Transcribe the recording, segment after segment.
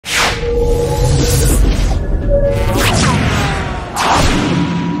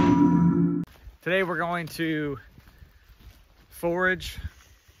Today we're going to forage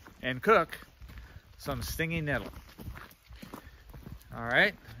and cook some stinging nettle. All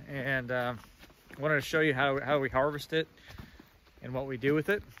right, and I wanted to show you how we harvest it and what we do with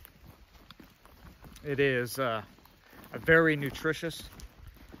it. It is a very nutritious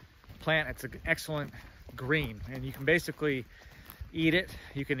plant. It's an excellent green, and you can basically eat it.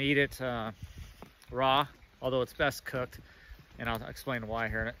 You can eat it raw, although it's best cooked, and I'll explain why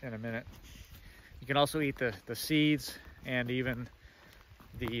here in a minute. You can also eat the seeds and even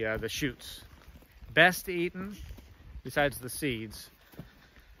the shoots. Best eaten, besides the seeds,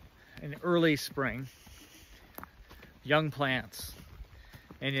 in early spring, young plants.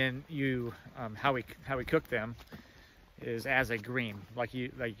 And then how we cook them is as a green, like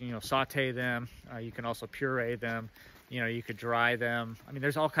saute them. You can also puree them. You could dry them. I mean,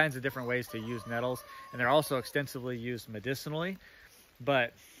 there's all kinds of different ways to use nettles, and they're also extensively used medicinally.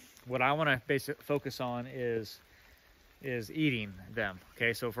 But what I want to basically focus on is eating them.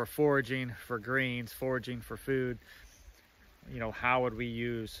 Okay, so for foraging for greens, foraging for food, how would we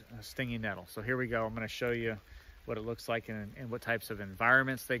use a stinging nettle? So here we go. I'm going to show you what it looks like and what types of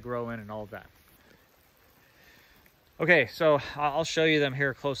environments they grow in and all of that. Okay, so I'll show you them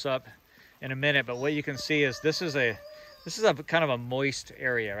here close up in a minute, but what you can see is this is a kind of a moist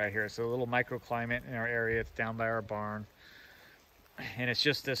area right here. It's a little microclimate in our area. It's down by our barn. And it's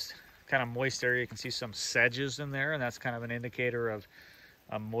just this kind of moist area. You can see some sedges in there, and that's kind of an indicator of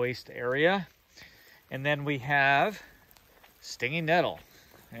a moist area. And then we have stinging nettle,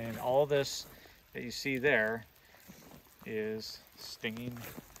 and all this that you see there is stinging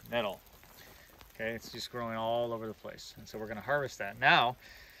nettle. Okay, it's just growing all over the place, and so we're going to harvest that. Now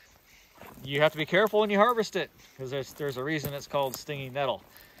you have to be careful when you harvest it, because there's a reason it's called stinging nettle.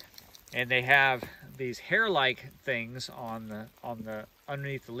 And they have these hair-like things on the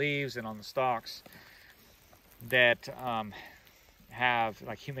underneath the leaves and on the stalks that have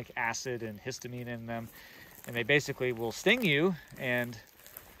like humic acid and histamine in them, and they basically will sting you and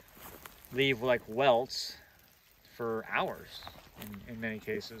leave like welts for hours in many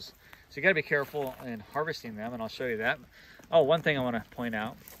cases. So you got to be careful in harvesting them, and I'll show you that. Oh, one thing I want to point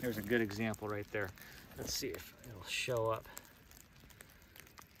out. There's a good example right there. Let's see if it'll show up.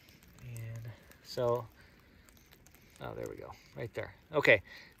 So, oh, there we go, right there. Okay,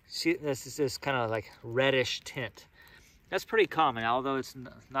 see, this is this kind of like reddish tint. That's pretty common, although it's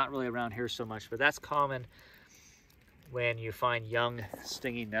not really around here so much, but that's common when you find young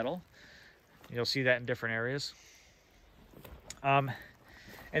stinging nettle. You'll see that in different areas. And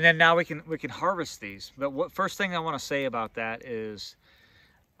then now we can harvest these. But first thing I want to say about that is,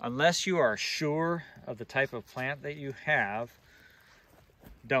 unless you are sure of the type of plant that you have,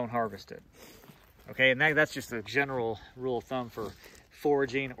 don't harvest it. Okay, and that's just a general rule of thumb for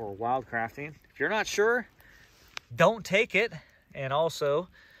foraging or wildcrafting. If you're not sure, don't take it, and also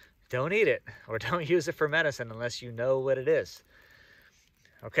don't eat it or don't use it for medicine unless you know what it is.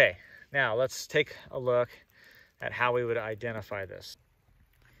 Okay, now let's take a look at how we would identify this.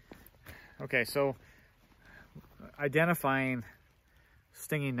 Okay, so identifying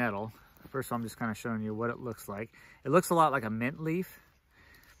stinging nettle. First of all, I'm just kind of showing you what it looks like. It looks a lot like a mint leaf.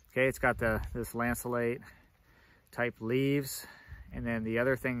 Okay, it's got this lanceolate type leaves. And then the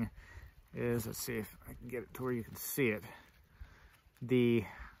other thing is, let's see if I can get it to where you can see it. The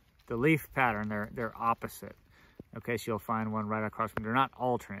leaf pattern, they're opposite. Okay, so you'll find one right across from, they're not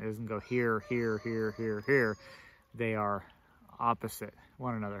alternate. It doesn't go here, here, here, here, here. They are opposite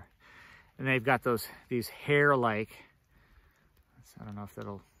one another. And they've got these hair-like, I don't know if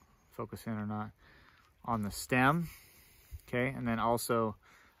that'll focus in or not, on the stem. Okay, and then also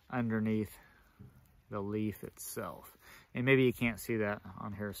underneath the leaf itself. And maybe you can't see that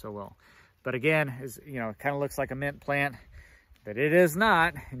on here so well. But again, it kind of looks like a mint plant, but it is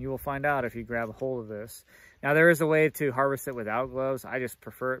not, and you will find out if you grab a hold of this. Now, there is a way to harvest it without gloves. I just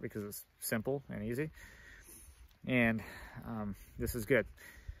prefer it because it's simple and easy. And this is good.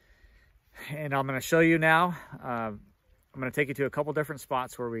 And I'm going to show you now. I'm going to take you to a couple different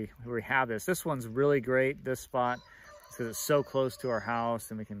spots where we have this. This one's really great, this spot, because it's so close to our house,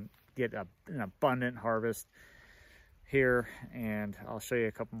 and we can get an abundant harvest here. And I'll show you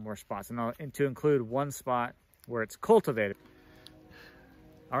a couple more spots, and to include one spot where it's cultivated.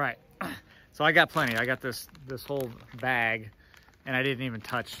 All right, so I got plenty. I got this whole bag, and I didn't even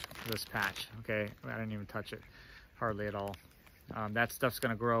touch this patch. Okay, I didn't even touch it hardly at all. That stuff's going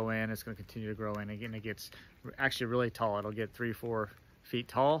to grow in. It's going to continue to grow in. Again, it gets actually really tall. It'll get 3-4 feet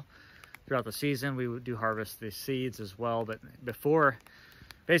tall throughout the season. We do harvest the seeds as well, but before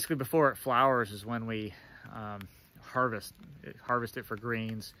basically before it flowers is when we harvest it for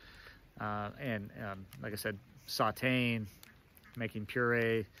greens, and like I said, sauteing, making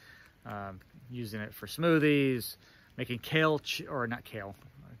puree, using it for smoothies, making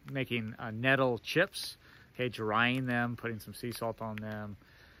making nettle chips, okay, drying them, putting some sea salt on them,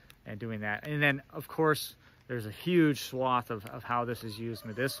 and doing that. And then, of course, there's a huge swath of how this is used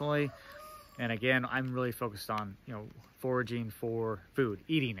medicinally. And again, I'm really focused on, you know, foraging for food,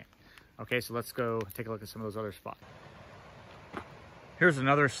 eating it. Okay, so let's go take a look at some of those other spots. Here's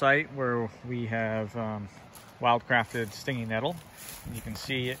another site where we have wildcrafted stinging nettle. You can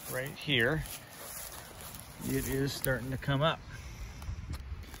see it right here. It is starting to come up.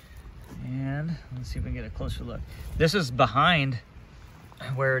 And let's see if we can get a closer look. This is behind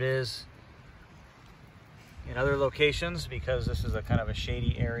where it is in other locations, because this is a kind of a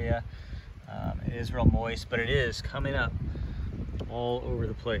shady area. It is real moist, but it is coming up all over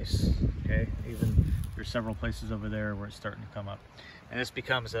the place. Okay, even there's several places over there where it's starting to come up. And this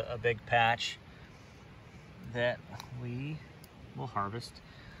becomes a big patch that we will harvest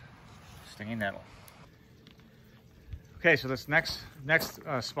stinging nettle. Okay, so this next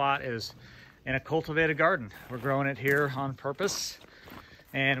spot is in a cultivated garden. We're growing it here on purpose,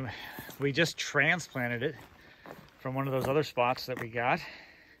 and we just transplanted it from one of those other spots that we got,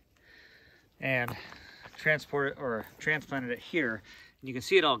 and transplanted it here. And you can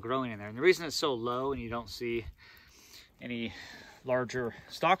see it all growing in there. And the reason it's so low and you don't see any larger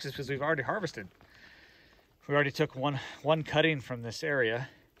stalks is because we've already harvested. We already took one cutting from this area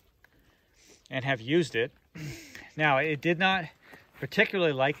and have used it. Now, it did not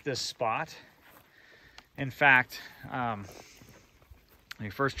particularly like this spot. In fact, when we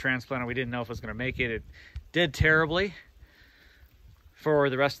first transplanted, we didn't know if it was going to make it. It did terribly for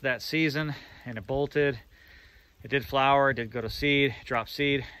the rest of that season, and it bolted. It did flower, it did go to seed, drop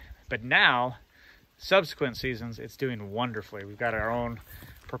seed. But now, subsequent seasons, it's doing wonderfully. We've got our own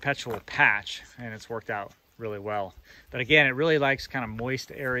perpetual patch, and it's worked out really well. But again, it really likes kind of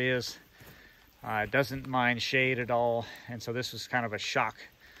moist areas. It doesn't mind shade at all, and so this was kind of a shock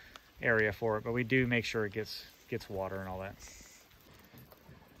area for it, but we do make sure it gets water and all that.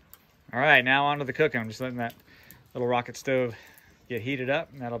 All right, now on to the cooking. I'm just letting that little rocket stove get heated up,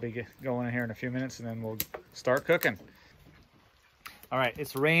 and that'll be going in here in a few minutes, and then we'll start cooking. All right,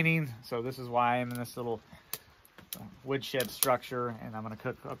 it's raining, so this is why I'm in this little woodshed structure, and I'm gonna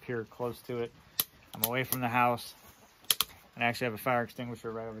cook up here close to it. I'm away from the house, and I actually have a fire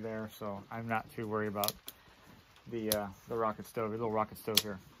extinguisher right over there, so I'm not too worried about the rocket stove, the little rocket stove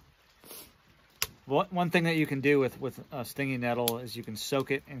here. One thing that you can do with stinging nettle is you can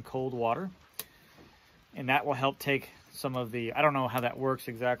soak it in cold water, and that will help take some of the, I don't know how that works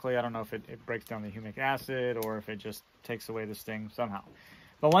exactly. I don't know if it breaks down the humic acid or if it just takes away the sting somehow.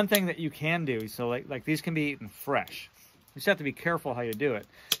 But one thing that you can do, so like these can be eaten fresh. You just have to be careful how you do it.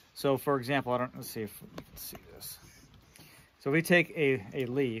 So for example, let's see if we can see this. So we take a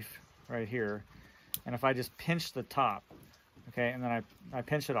leaf right here, and if I just pinch the top, okay, and then I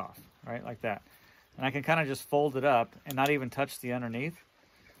pinch it off, right, like that. And I can kind of just fold it up and not even touch the underneath,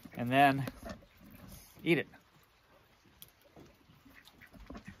 and then eat it.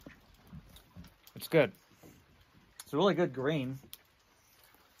 It's good. It's a really good green.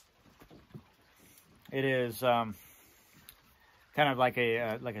 It is kind of like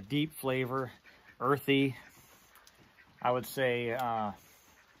a deep flavor, earthy. I would say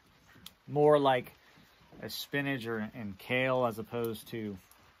more like a spinach and kale as opposed to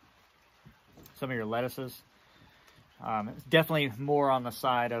some of your lettuces. It's definitely more on the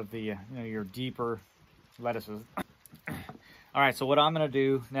side of the your deeper lettuces. All right, so what I'm gonna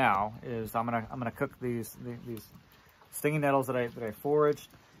do now is I'm gonna cook these stinging nettles that I foraged.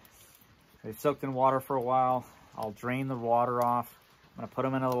 They soaked in water for a while. I'll drain the water off. I'm gonna put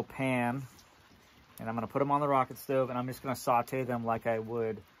them in a little pan, and I'm gonna put them on the rocket stove, and I'm just gonna saute them like I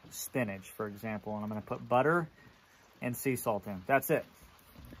would spinach, for example. And I'm gonna put butter and sea salt in. That's it.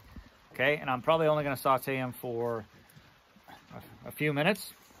 Okay, and I'm probably only gonna saute them for a few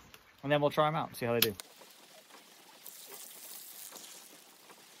minutes, and then we'll try them out and see how they do.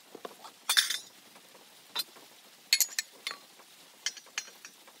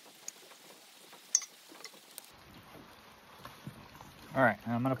 All right,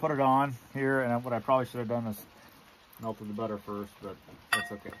 I'm gonna put it on here, and what I probably should have done is melted the butter first, but that's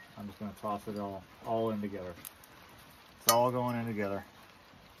okay. I'm just gonna toss it all in together. It's all going in together.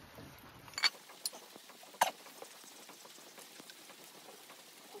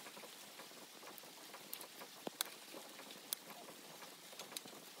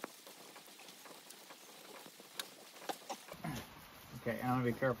 Okay, and I'm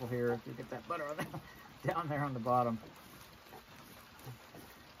gonna be careful here if you get that butter on down there on the bottom.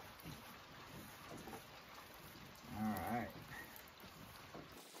 All right.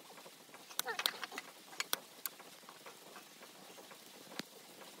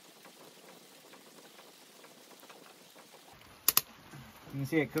 You can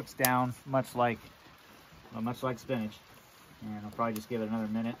see it cooks down much like spinach. And I'll probably just give it another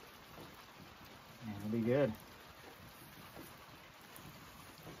minute and it'll be good.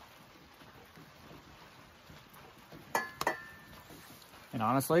 And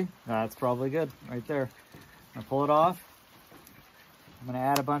honestly, that's probably good right there. I'm gonna pull it off. I'm gonna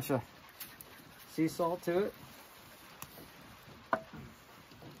add a bunch of sea salt to it. And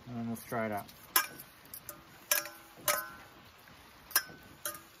then let's try it out.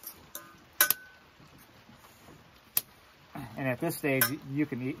 And at this stage, you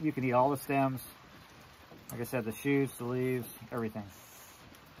can eat all the stems. Like I said, the shoots, the leaves, everything.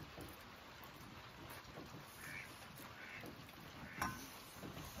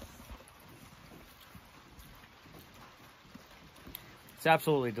 It's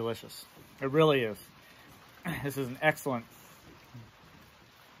absolutely delicious. It really is. This is an excellent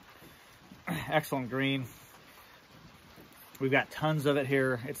green. We've got tons of it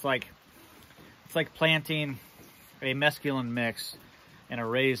here. It's like planting a mesclun mix in a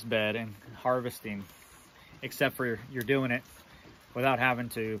raised bed and harvesting, except for you're doing it without having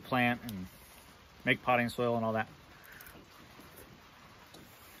to plant and make potting soil and all that.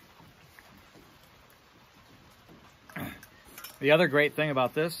 The other great thing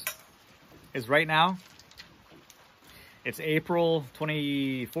about this is right now, it's April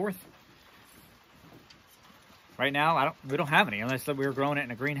 24th. Right now, we don't have any, unless we were growing it in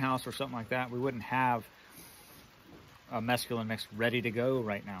a greenhouse or something like that. We wouldn't have a mesclun mix ready to go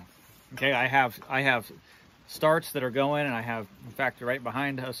right now. Okay, I have starts that are going, and I have, in fact, right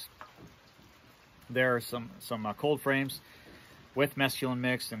behind us, there are some cold frames with mesclun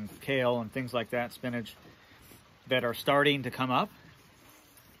mix and kale and things like that, spinach, that are starting to come up,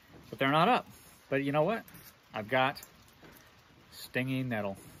 but they're not up. But you know what? I've got stinging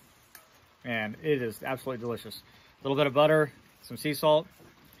nettle, and it is absolutely delicious. A little bit of butter, some sea salt,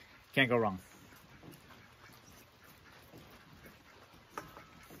 can't go wrong.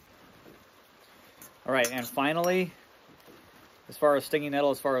 All right, and finally, as far as stinging nettle,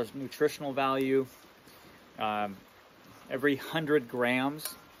 as far as nutritional value, every 100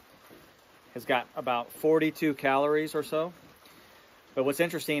 grams has got about 42 calories or so. But what's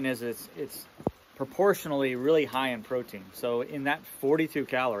interesting is it's proportionally really high in protein. So in that 42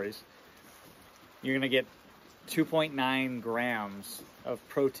 calories, you're gonna get 2.9 grams of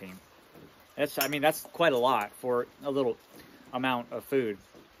protein. That's quite a lot for a little amount of food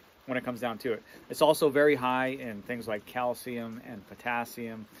when it comes down to it. It's also very high in things like calcium and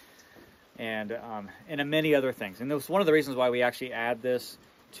potassium and many other things. And that's one of the reasons why we actually add this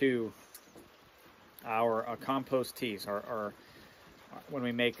to our compost teas, or when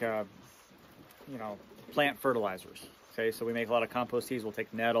we make plant fertilizers. Okay, so we make a lot of compost teas. We'll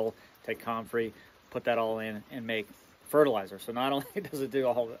take nettle, take comfrey, put that all in and make fertilizer. So not only does it do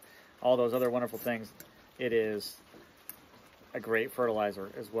all those other wonderful things, it is a great fertilizer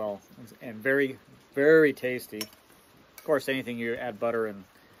as well, and very, very tasty. Of course, anything you add butter and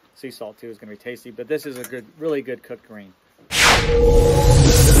sea salt to is going to be tasty, but this is a really good cooked green.